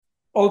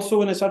Also,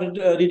 when I started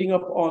reading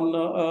up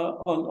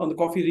on the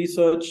coffee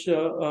research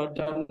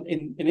done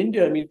in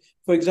India, I mean,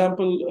 for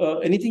example,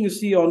 anything you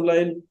see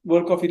online,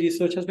 World Coffee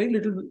Research has very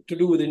little to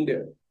do with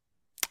India.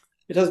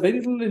 It has very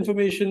little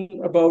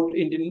information about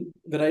Indian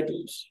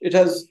varietals. It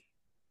has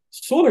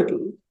so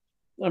little.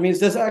 I mean,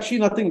 there's actually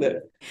nothing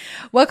there.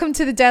 Welcome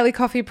to the Daily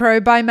Coffee Pro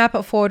by Map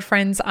It Forward,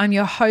 friends. I'm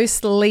your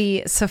host,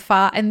 Lee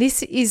Safar, and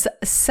this is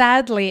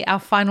sadly our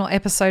final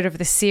episode of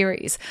the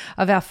series,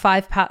 of our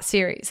 5-part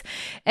series.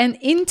 And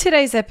in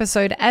today's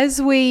episode, as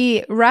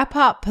we wrap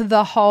up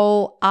the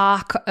whole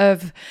arc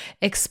of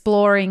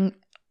exploring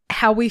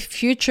how we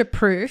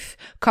future-proof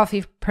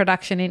coffee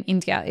production in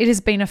India, it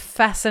has been a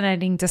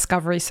fascinating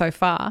discovery so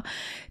far.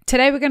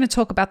 Today, we're going to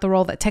talk about the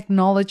role that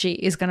technology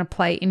is going to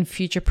play in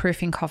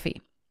future-proofing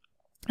coffee.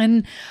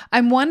 And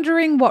I'm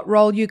wondering what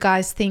role you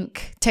guys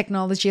think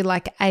technology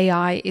like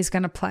AI is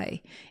going to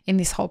play in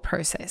this whole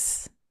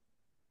process.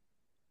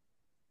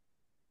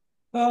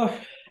 Well,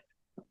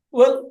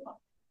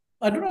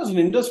 I don't know as an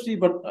industry,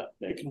 but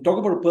I can talk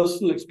about a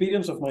personal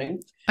experience of mine.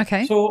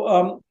 Okay.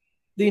 So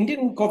the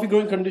Indian coffee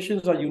growing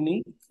conditions are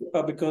unique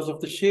because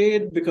of the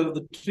shade, because of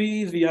the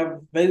trees. We have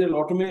very little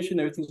automation.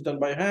 Everything's done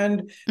by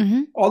hand.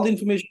 Mm-hmm. All the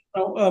information.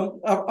 Now,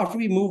 after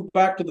we moved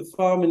back to the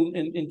farm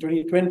in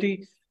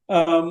 2020,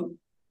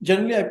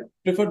 generally, I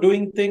prefer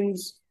doing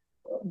things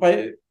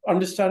by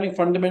understanding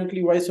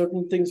fundamentally why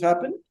certain things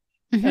happen,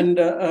 Mm-hmm.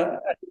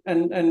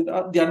 and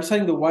the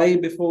understanding the why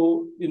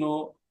before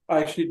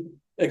I actually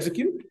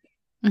execute.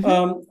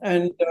 Mm-hmm.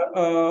 And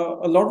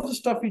a lot of the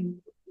stuff we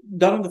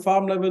done on the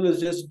farm level is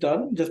just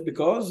done just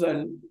because,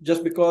 and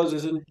just because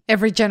isn't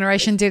Every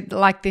generation did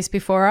like this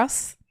before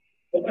us.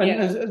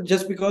 and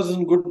just because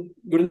isn't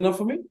good enough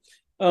for me.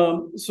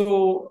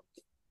 So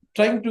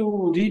trying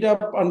to read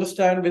up,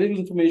 understand very little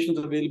information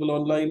is available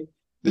online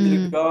with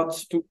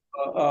regards to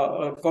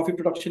coffee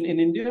production in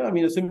India. I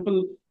mean, a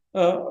simple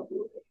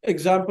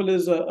example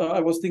is I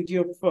was thinking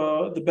of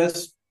the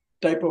best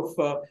type of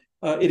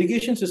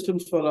irrigation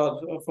systems for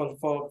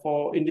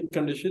for Indian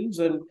conditions,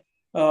 and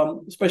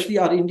especially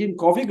our Indian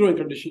coffee growing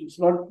conditions,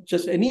 not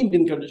just any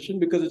Indian condition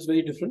because it's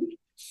very different.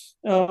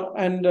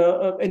 And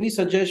any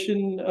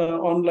suggestion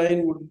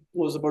online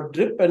was about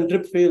drip, and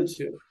drip fails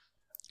here.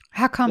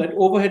 How come? That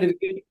overhead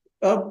irrigation,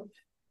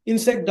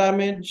 insect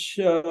damage,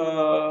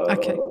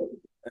 Okay.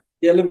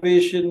 the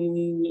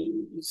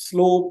elevation,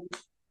 slope,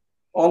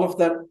 all of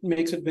that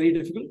makes it very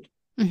difficult.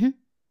 Mm-hmm.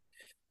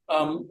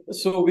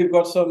 So we've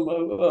got some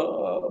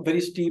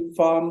very steep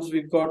farms.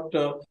 We've got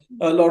a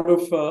lot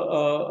of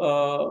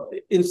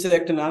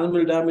insect and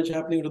animal damage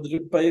happening to the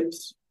drip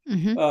pipes.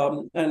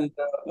 Mm-hmm. And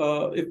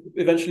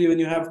eventually, when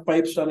you have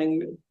pipes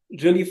running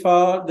really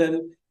far,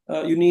 then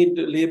you need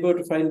labor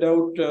to find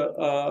out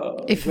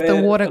If the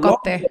where water a got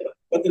lot there.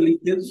 where the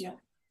leak is. Yeah.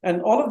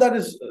 And all of that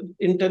is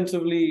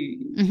intensively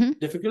Mm-hmm.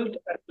 difficult.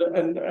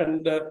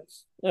 And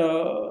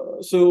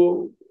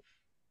so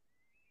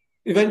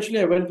eventually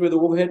I went with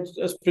overhead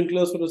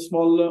sprinklers for a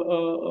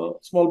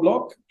small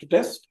block to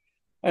test.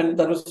 And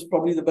that was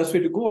probably the best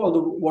way to go,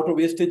 although water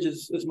wastage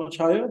is much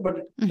higher,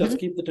 but it does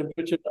keep the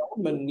temperature down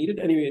when needed.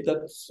 Anyway,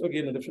 that's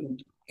again a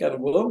different can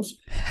of worms.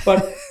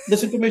 But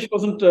this information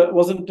wasn't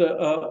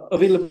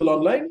available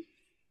online.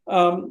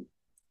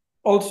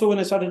 Also, when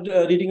I started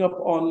reading up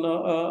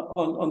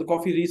on the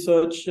coffee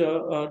research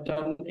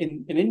done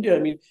in India, I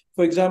mean,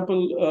 for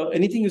example,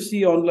 anything you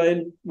see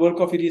online, World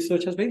Coffee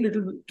Research has very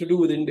little to do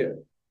with India.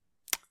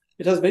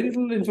 It has very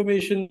little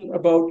information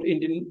about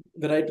Indian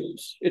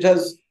varietals. It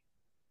has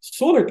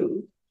so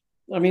little.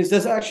 I mean,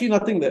 there's actually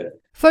nothing there.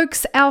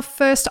 Folks, our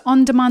first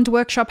on-demand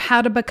workshop,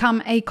 How to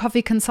Become a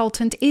Coffee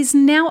Consultant, is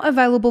now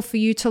available for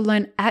you to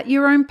learn at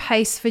your own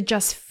pace for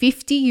just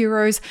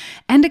 €50,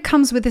 and it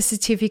comes with a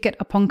certificate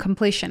upon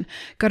completion.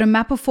 Go to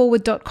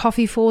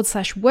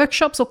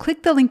mapitforward.coffee/workshops or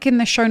click the link in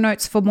the show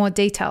notes for more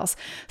details.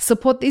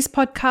 Support this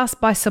podcast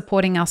by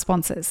supporting our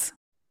sponsors.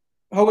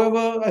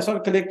 However, I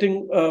started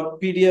collecting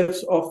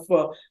PDFs of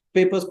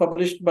papers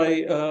published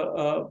by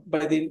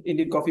the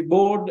Indian Coffee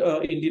Board,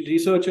 Indian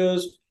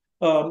researchers,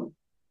 and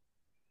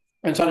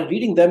started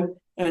reading them.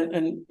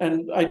 And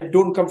I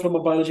don't come from a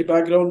biology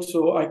background,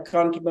 so I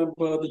can't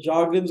remember the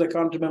jargons, I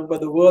can't remember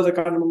the words, I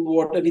can't remember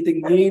what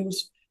anything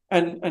means,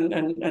 and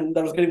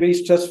that was getting very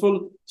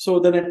stressful. So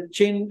then I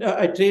trained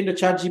a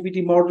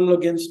ChatGPT model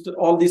against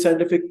all these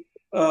scientific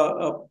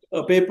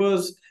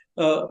papers.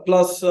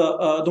 Plus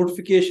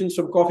notifications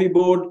from Coffee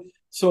Board.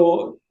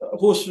 So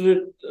hosted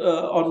it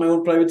on my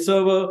own private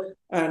server,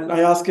 and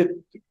I ask it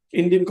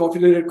Indian coffee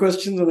related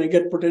questions, and I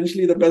get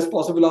potentially the best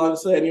possible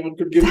answer anyone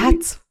could give me.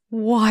 That's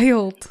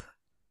wild.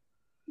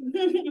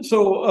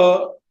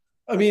 So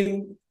I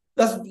mean,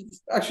 that's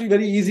actually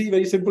very easy,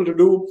 very simple to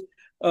do.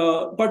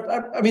 But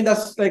I mean,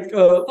 that's like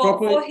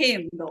proper for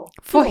him, though.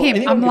 For No, him,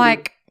 anyone I'm can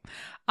like,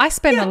 I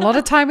spend a lot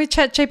of time with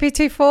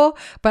ChatGPT-4,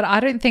 but I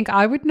don't think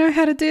I would know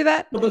how to do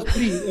that. No, but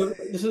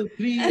this is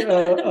free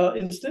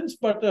instance.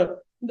 But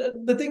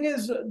the thing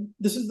is,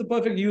 this is the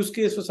perfect use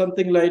case for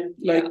something like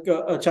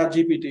a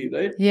ChatGPT,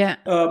 right? Yeah.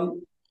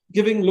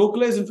 giving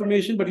localized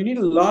information, but you need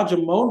a large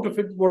amount of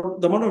it.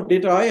 The amount of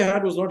data I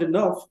had was not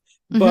enough.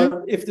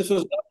 But if this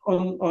was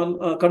done on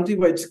a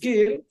countrywide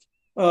scale,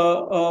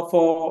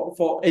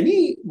 for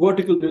any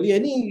vertical, really,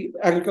 any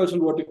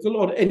agricultural vertical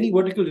or any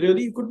vertical,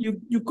 really,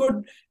 you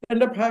could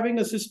end up having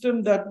a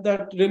system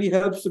that really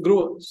helps the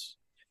growers.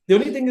 The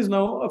only thing is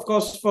now, of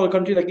course, for a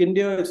country like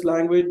India, its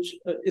language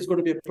is going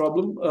to be a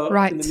problem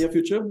in the near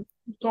future.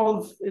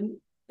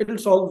 It'll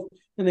solve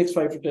in the next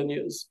 5 to 10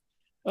 years.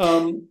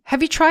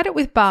 Have you tried it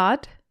with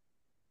Bard?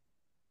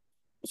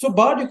 So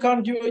Bard, you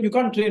can't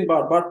train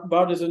Bard.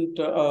 Bard isn't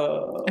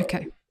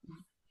okay.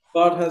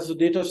 Bard has a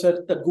data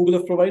set that Google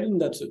have provided, and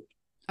that's it.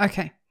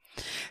 Okay.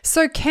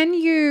 So can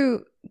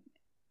you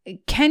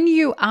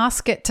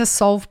ask it to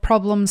solve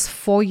problems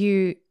for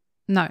you?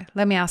 No,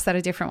 let me ask that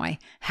a different way.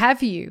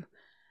 Have you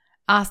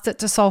asked it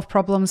to solve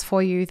problems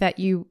for you that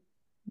you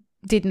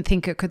didn't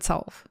think it could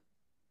solve?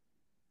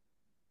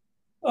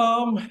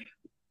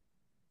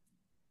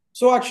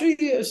 So actually,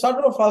 I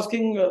started off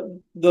asking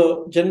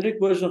the generic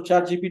version of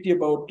ChatGPT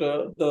about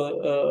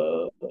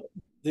the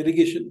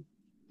irrigation,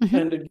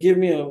 and it gave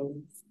me a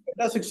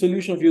fantastic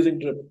solution of using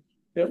drip,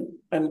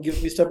 and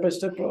give me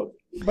step-by-step route.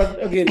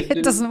 But again,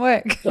 it doesn't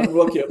work. It doesn't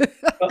work here.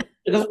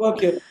 It doesn't work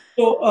here.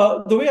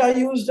 So the way I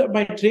used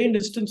my trained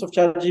instance of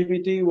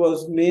ChatGPT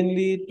was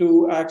mainly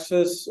to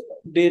access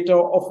data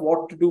of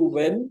what to do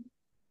when,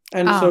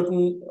 and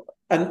certain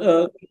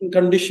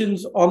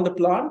conditions on the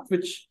plant,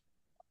 which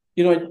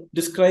I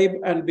describe,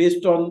 and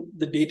based on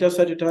the data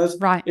set it has,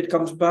 it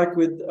comes back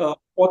with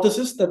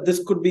hypothesis that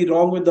this could be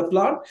wrong with the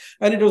plant,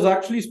 and it was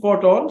actually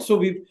spot on. So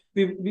we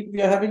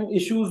are having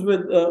issues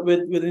with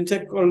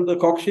insect called the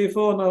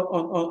cockchafer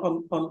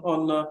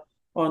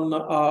on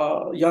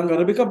young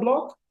Arabica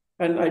block,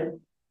 and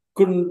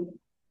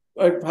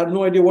I had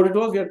no idea what it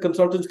was. We had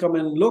consultants come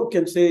and look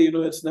and say,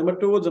 it's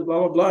nematodes and blah,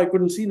 blah, blah. I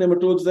couldn't see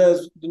nematodes there,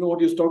 what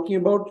he was talking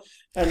about.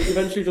 And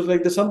eventually it was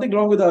like, there's something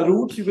wrong with our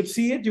roots. You could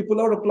see it. You pull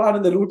out a plant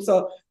and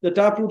the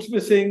tap roots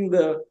missing,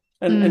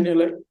 and you're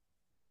like,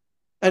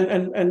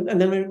 and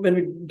then when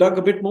we dug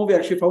a bit more, we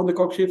actually found the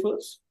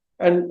cockchafers.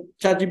 And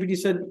ChatGPT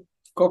said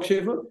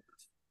cockchafer.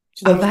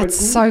 So that's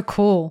so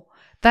cool.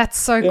 That's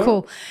so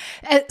cool.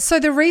 So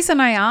the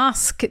reason I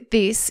ask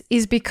this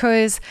is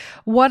because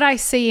what I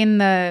see in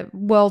the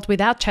world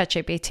without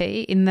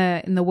ChatGPT, in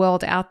the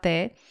world out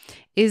there,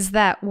 is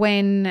that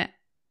when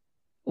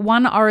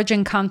one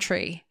origin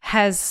country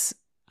has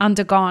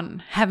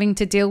undergone having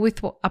to deal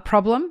with a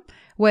problem,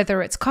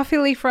 whether it's coffee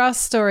leaf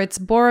rust or it's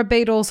borer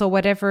beetles or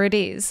whatever it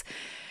is,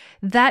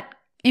 that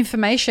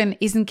information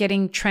isn't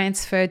getting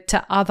transferred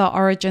to other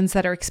origins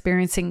that are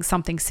experiencing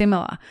something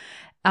similar.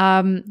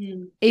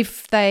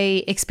 If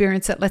they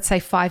experience it, let's say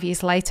 5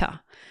 years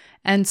later.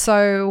 And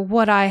so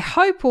what I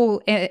hope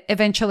will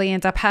eventually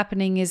end up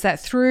happening is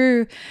that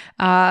through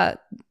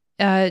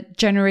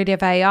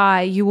generative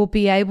AI, you will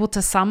be able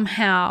to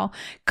somehow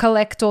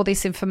collect all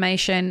this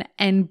information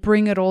and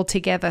bring it all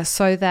together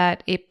so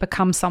that it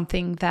becomes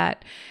something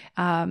that,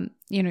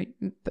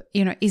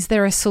 is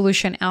there a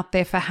solution out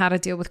there for how to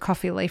deal with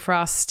coffee leaf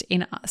rust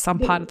in some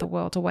part of the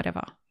world or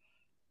whatever?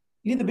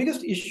 The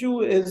biggest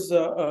issue is we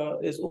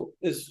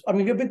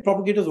are big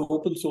propagators of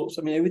open source.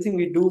 Everything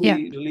we do,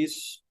 we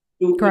release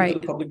into the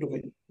public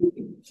domain.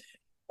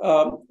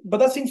 But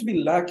that seems to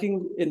be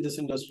lacking in this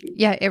industry.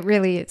 Yeah, it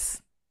really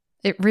is.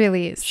 It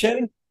really is.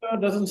 Sharing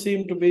doesn't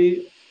seem to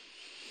be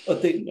a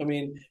thing.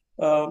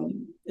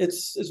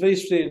 It's very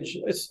strange.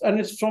 It's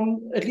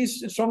from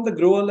the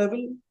grower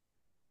level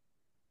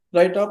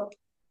right up.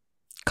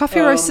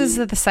 Coffee roasters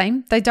are the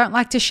same. They don't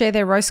like to share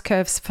their roast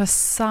curves for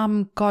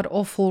some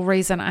god-awful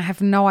reason. I have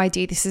no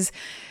idea. This is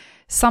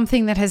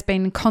something that has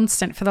been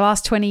constant for the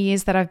last 20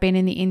 years that I've been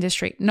in the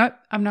industry. Nope,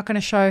 I'm not going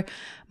to show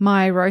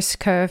my roast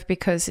curve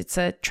because it's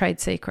a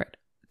trade secret.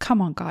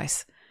 Come on,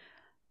 guys.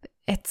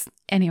 It's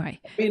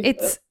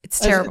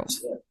terrible.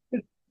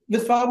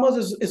 With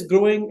farmers, it's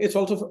growing. It's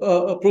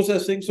also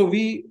processing. So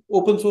we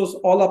open source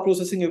all our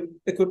processing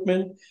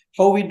equipment,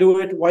 how we do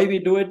it, why we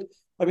do it.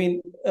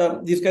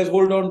 These guys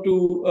hold on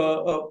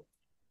to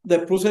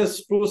the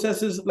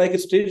processes like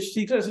it's trade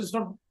secrets. It's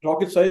not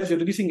rocket science. You're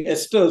releasing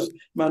esters,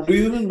 man. Do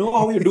you even know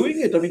how you're doing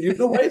it? Do you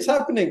know why it's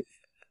happening?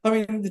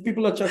 These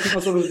people are chucking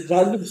all sort of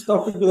random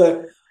stuff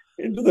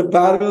into the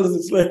barrels.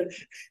 It's like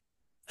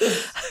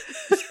there's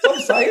some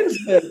science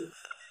there.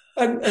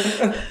 And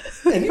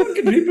anyone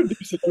can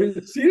reproduce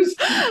it. Seriously.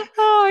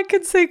 Oh, I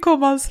can see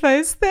Komal's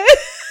face there.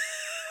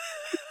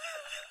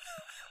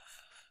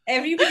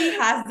 Everybody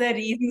has their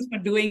reasons for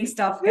doing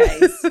stuff,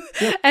 guys.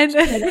 And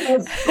then you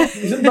hold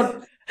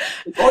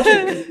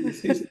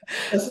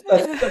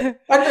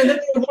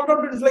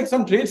on to it's like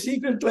some trade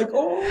secret, like,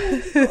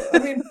 the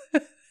thing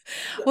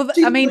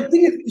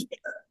is,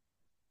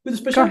 with the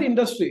specialty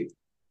industry,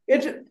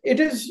 it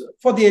is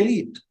for the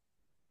elite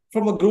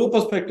from a grower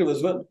perspective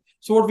as well.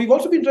 So what we've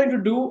also been trying to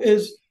do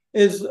is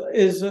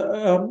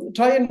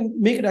try and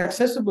make it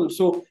accessible.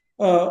 So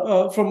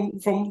from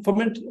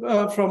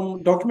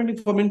documenting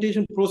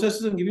fermentation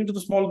processes and giving to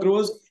the small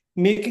growers,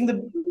 making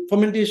the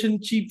fermentation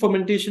cheap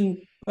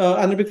fermentation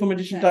anaerobic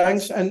fermentation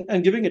tanks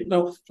and giving it.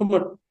 Now, from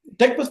a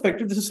tech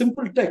perspective, this is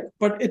simple tech,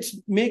 but it's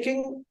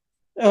making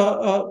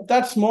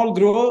that small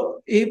grower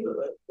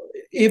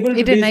able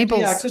to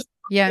basically access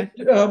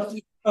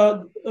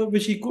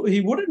which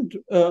he wouldn't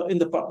in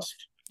the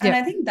past. And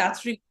I think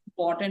that's really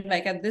important,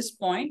 like at this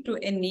point, to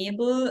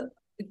enable a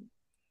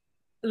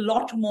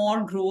lot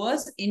more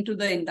growers into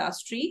the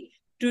industry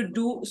to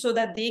do so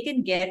that they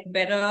can get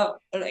better,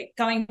 like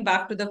coming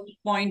back to the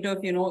point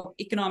of,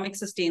 economic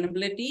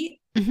sustainability,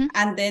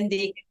 and then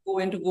they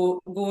can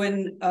go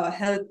and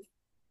help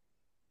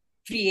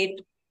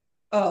create.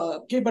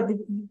 Okay, but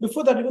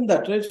before that, even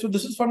that, right? So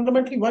this is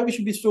fundamentally why we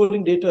should be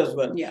storing data as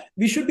well. Yeah.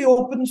 We should be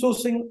open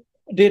sourcing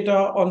data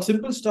on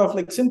simple stuff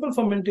like simple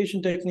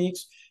fermentation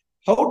techniques,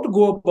 how to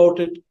go about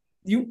it.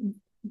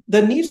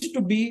 There needs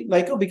to be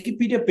like a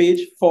Wikipedia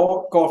page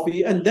for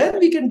coffee, and then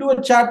we can do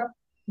a chat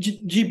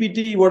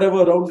GPT,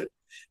 whatever around it.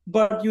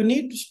 But you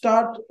need to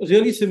start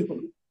really simple.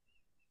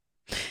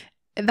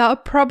 The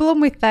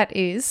problem with that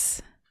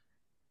is,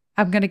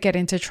 I'm going to get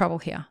into trouble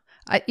here.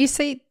 You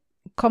see,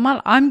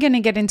 Komal, I'm going to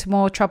get into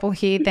more trouble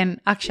here than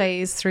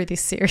Akshay is through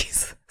this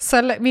series. So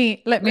let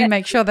me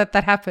make sure that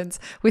happens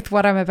with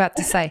what I'm about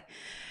to say.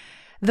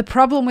 The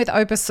problem with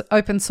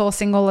open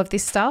sourcing all of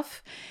this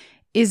stuff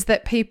is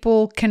that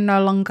people can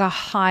no longer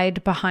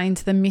hide behind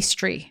the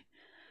mystery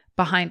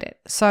behind it.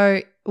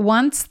 So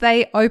once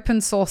they open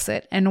source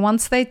it and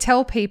once they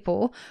tell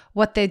people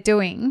what they're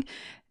doing,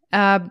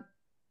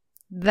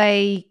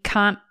 they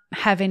can't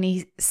have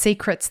any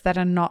secrets that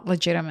are not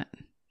legitimate.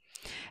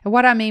 And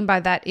what I mean by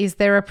that is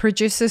there are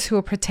producers who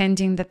are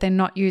pretending that they're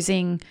not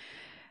using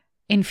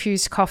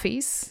infused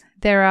coffees.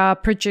 There are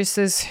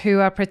producers who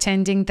are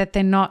pretending that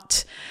they're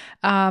not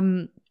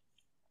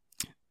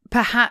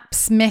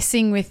perhaps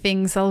messing with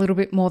things a little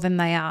bit more than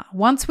they are.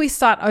 Once we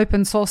start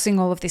open sourcing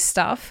all of this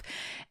stuff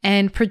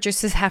and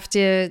producers have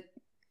to,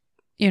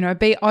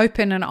 be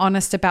open and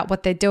honest about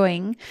what they're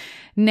doing,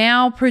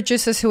 now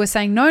producers who are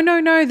saying,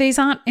 no, these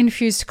aren't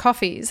infused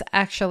coffees,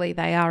 actually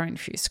they are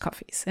infused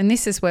coffees. And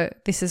this is where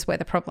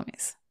the problem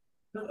is.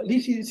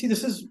 See,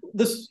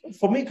 this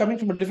for me, coming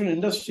from a different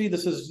industry,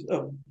 this is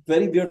a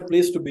very weird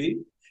place to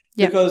be,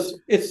 because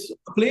it's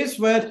a place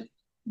where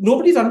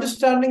nobody's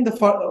understanding the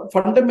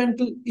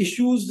fundamental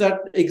issues that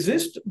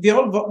exist. We're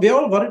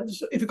all worried.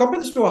 If you compare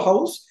this to a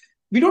house,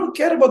 we don't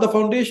care about the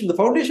foundation. The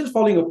foundation is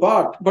falling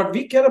apart, but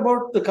we care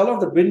about the color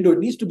of the window. It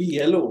needs to be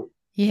yellow.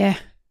 Yeah,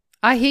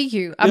 I hear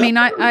you. I mean,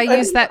 I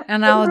use that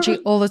analogy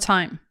all the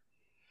time.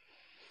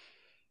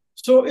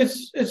 So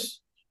it's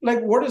like,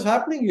 what is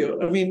happening here?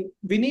 I mean,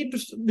 we need to,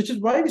 which is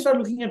why we start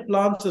looking at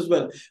plants as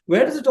well.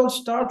 Where does it all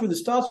start with? It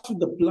starts with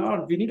the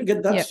plant. We need to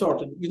get that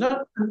sorted.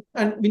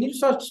 And we need to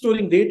start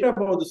storing data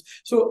about this.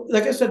 So,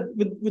 like I said,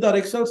 with our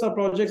Excels, our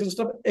projects and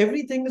stuff,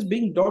 everything is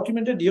being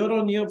documented year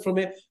on year from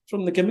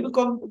the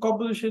chemical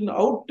composition,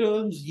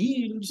 outturns,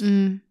 yields,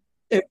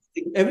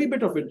 everything, every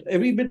bit of it,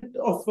 every bit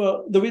of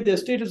the way the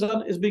estate is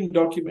done is being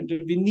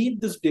documented. We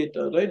need this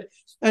data, right?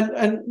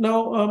 And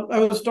now I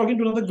was talking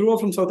to another grower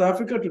from South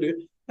Africa today.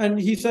 And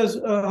he says,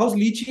 "How's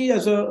lychee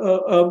as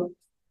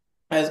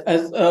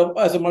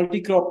a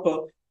multi-crop?"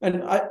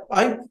 And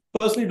I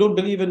personally don't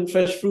believe in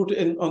fresh fruit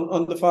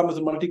on the farm as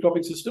a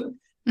multi-cropping system.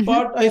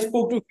 But I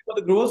spoke to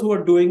the growers who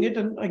are doing it,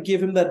 and I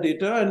gave him that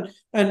data,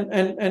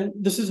 and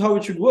this is how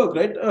it should work,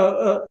 right?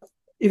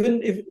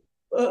 Even if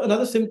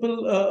another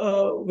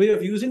simple way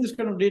of using this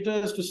kind of data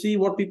is to see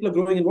what people are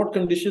growing in what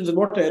conditions and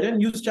what area,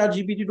 and use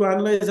ChatGPT to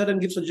analyze that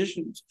and give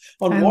suggestions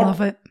on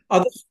what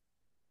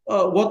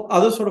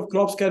other sort of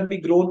crops can be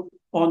grown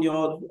on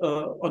your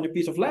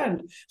piece of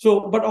land.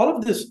 So, but all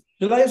of this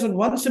relies on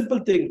one simple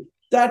thing,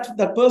 that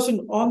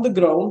person on the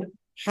ground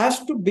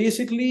has to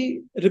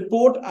basically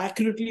report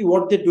accurately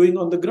what they're doing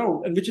on the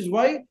ground. And which is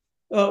why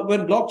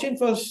when blockchain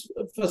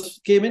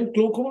first came in,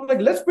 Komal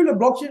like, let's build a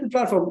blockchain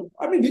platform.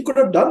 I mean, we could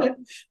have done it,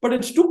 but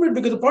it's stupid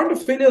because the point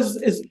of failure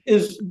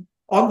is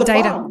on the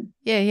data. farm.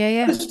 Yeah.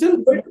 It's still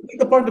going to be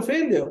the point of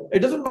failure. It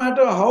doesn't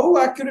matter how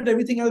accurate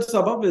everything else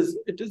above is.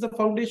 It is the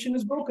foundation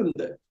is broken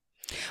there.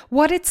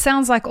 What it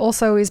sounds like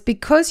also is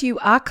because you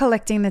are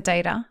collecting the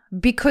data,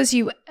 because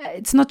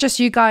it's not just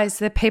you guys,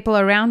 the people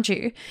around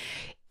you,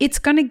 it's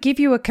going to give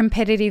you a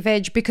competitive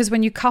edge, because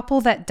when you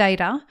couple that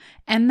data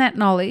and that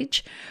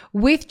knowledge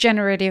with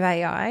generative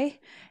AI,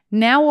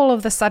 now all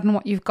of a sudden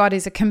what you've got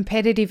is a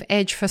competitive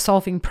edge for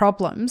solving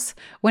problems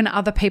when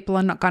other people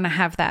are not going to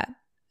have that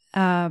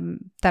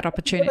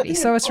opportunity.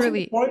 So it's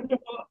really...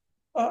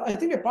 I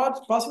think we're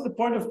passing the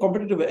point of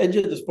competitive edge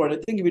at this point. I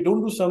think if we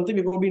don't do something,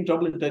 we're going to be in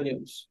trouble in 10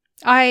 years.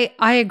 I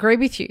agree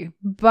with you.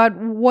 But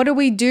what do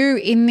we do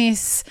in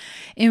this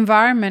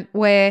environment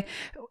where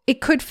it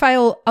could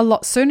fail a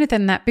lot sooner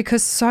than that,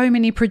 because so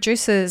many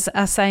producers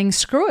are saying,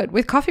 screw it,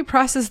 with coffee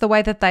prices the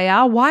way that they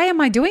are, why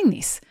am I doing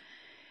this?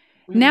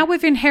 Now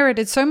we've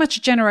inherited so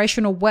much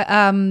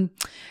generational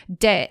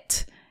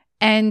debt,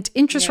 and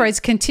interest rates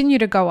continue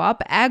to go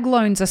up. Ag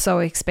loans are so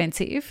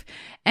expensive,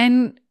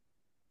 and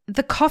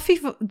the coffee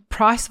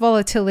price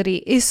volatility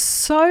is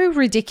so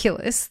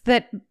ridiculous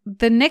that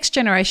the next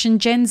generation,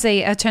 Gen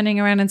Z, are turning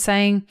around and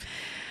saying,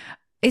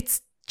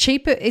 it's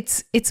cheaper,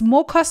 it's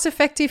more cost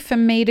effective for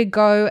me to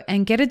go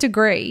and get a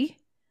degree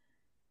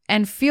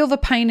and feel the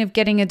pain of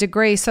getting a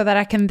degree so that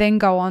I can then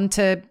go on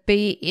to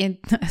be a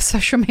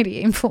social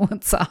media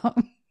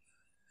influencer.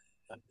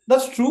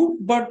 That's true,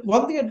 but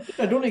one thing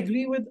I don't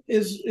agree with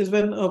is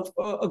when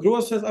a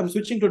grower says, I'm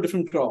switching to a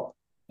different crop,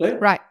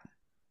 right? Right.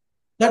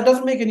 That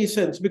doesn't make any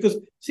sense because,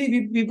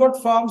 see, we've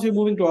got farms, you're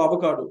moving to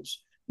avocados.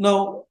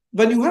 Now,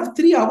 when you have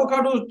 3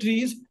 avocado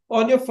trees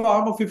on your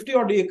farm of 50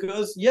 odd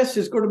acres, yes,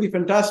 it's going to be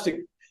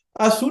fantastic.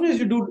 As soon as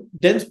you do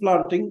dense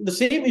planting, the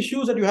same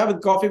issues that you have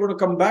with coffee are going to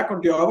come back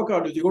onto your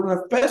avocados. You're going to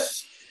have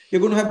pests.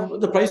 You're going to have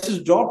the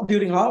prices drop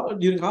during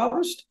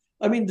harvest.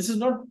 I mean, this is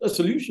not a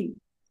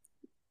solution.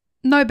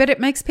 No, but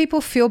it makes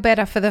people feel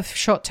better for the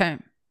short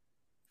term.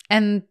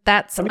 And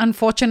that's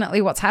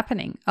unfortunately what's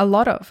happening. A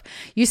lot of.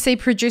 You see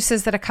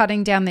producers that are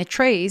cutting down their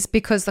trees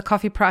because the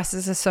coffee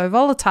prices are so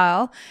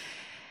volatile,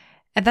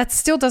 and that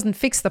still doesn't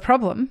fix the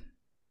problem.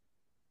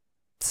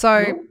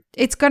 So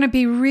it's going to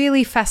be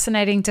really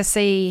fascinating to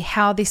see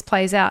how this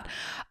plays out.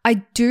 I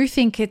do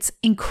think it's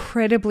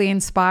incredibly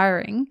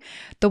inspiring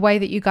the way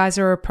that you guys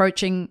are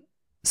approaching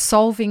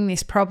solving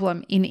this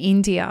problem in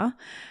India.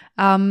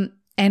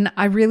 And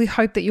I really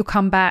hope that you'll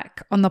come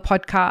back on the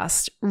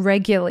podcast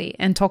regularly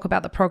and talk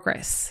about the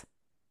progress.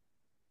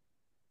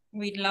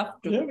 We'd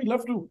love to. Yeah, we'd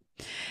love to.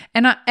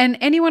 And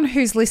anyone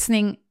who's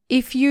listening,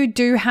 if you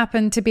do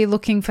happen to be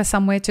looking for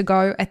somewhere to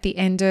go at the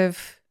end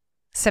of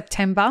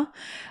September,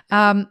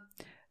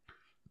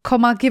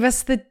 Komal, give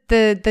us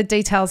the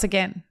details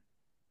again.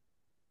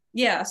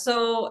 Yeah,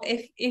 so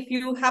if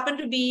you happen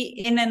to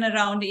be in and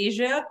around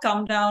Asia,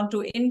 come down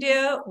to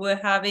India.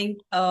 We're having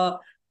a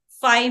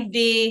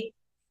 5-day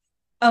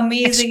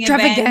amazing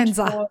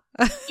extravaganza.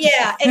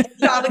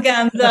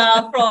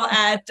 Extravaganza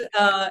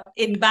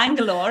in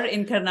Bangalore,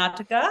 in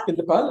Karnataka. In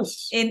the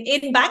palace.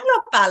 In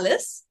Bangalore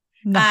Palace.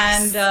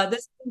 Nice. And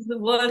this is the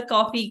World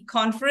Coffee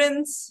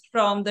Conference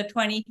from the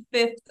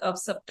 25th of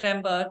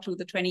September to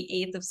the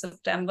 28th of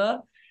September.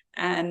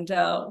 And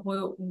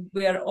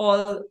we're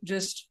all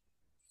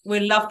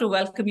we'd love to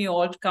welcome you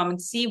all to come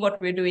and see what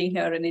we're doing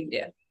here in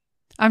India.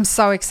 I'm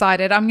so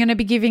excited. I'm going to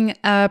be giving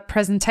a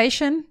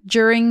presentation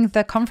during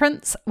the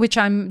conference, which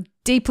I'm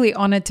deeply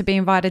honored to be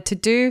invited to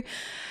do.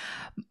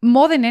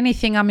 More than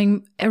anything,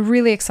 I'm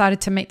really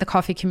excited to meet the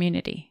coffee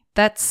community.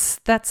 That's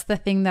the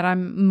thing that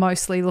I'm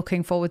mostly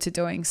looking forward to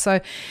doing. So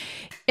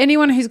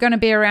anyone who's going to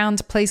be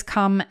around, please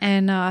come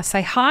and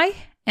say hi.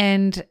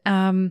 And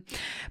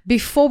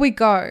before we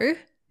go,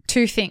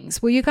 2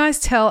 things. Will you guys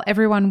tell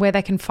everyone where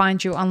they can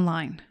find you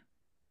online?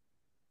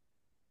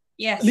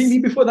 Yes. Lily,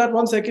 before that,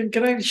 1 second,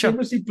 can I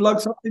shamelessly plug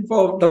something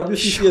for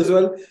WCC as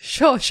well?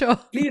 Sure.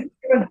 Please.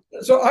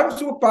 So I'm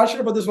so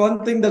passionate about this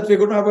one thing that we're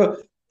going to have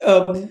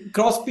a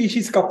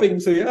cross-species cupping.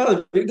 So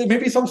yeah, there may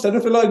be some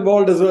Stenophila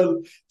involved as well.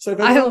 So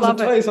if anyone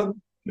wants to try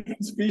some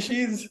different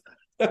species.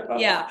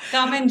 Yeah,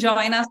 come and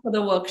join us for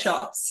the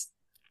workshops.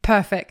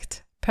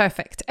 Perfect.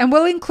 And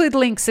we'll include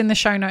links in the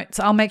show notes.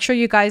 I'll make sure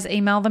you guys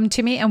email them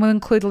to me, and we'll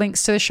include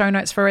links to the show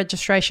notes for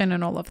registration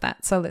and all of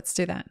that. So let's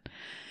do that.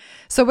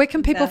 So where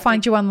can people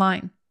find you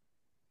online?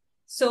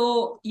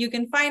 So you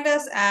can find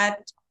us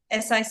at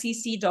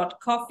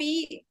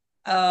sicc.coffee.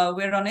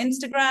 We're on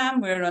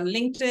Instagram. We're on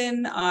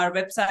LinkedIn. Our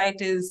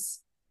website is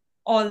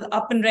all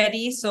up and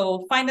ready.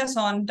 So find us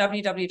on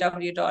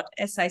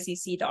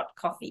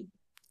www.sicc.coffee.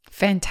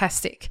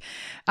 Fantastic.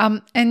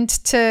 And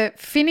to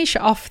finish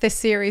off this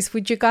series,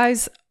 would you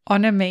guys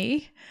honor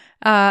me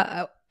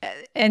and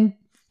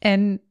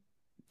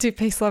do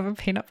peace, love, and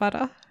peanut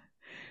butter?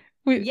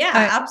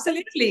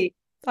 Absolutely.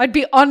 I'd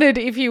be honored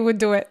if you would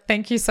do it.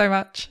 Thank you so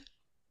much.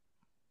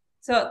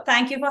 So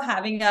thank you for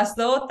having us,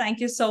 though. Thank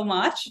you so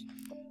much.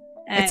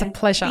 And it's a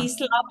pleasure. Peace,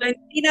 love, and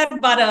peanut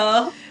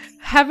butter.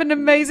 Have an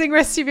amazing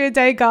rest of your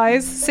day,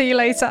 guys. See you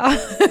later.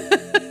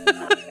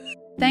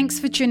 Thanks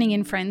for tuning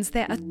in, friends.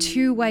 There are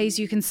 2 ways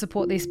you can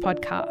support this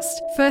podcast.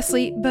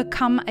 Firstly,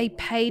 become a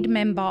paid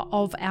member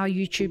of our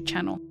YouTube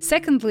channel.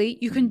 Secondly,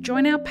 you can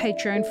join our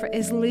Patreon for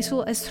as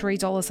little as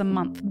 $3 a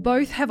month.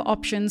 Both have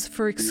options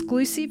for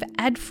exclusive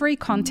ad-free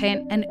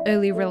content and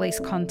early release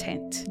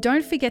content.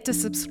 Don't forget to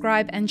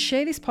subscribe and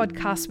share this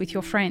podcast with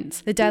your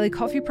friends. The Daily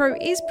Coffee Pro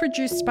is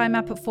produced by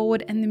Map It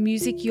Forward, and the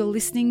music you're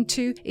listening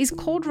to is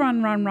called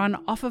Run, Run,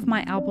 Run off of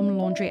my album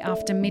Laundry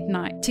After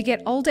Midnight. To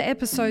get older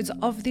episodes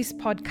of this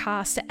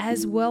podcast,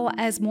 as well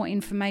as more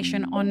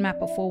information on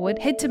Map It Forward,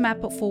 head to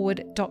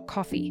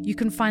mapitforward.coffee. You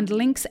can find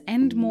links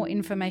and more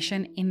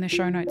information in the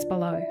show notes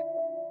below.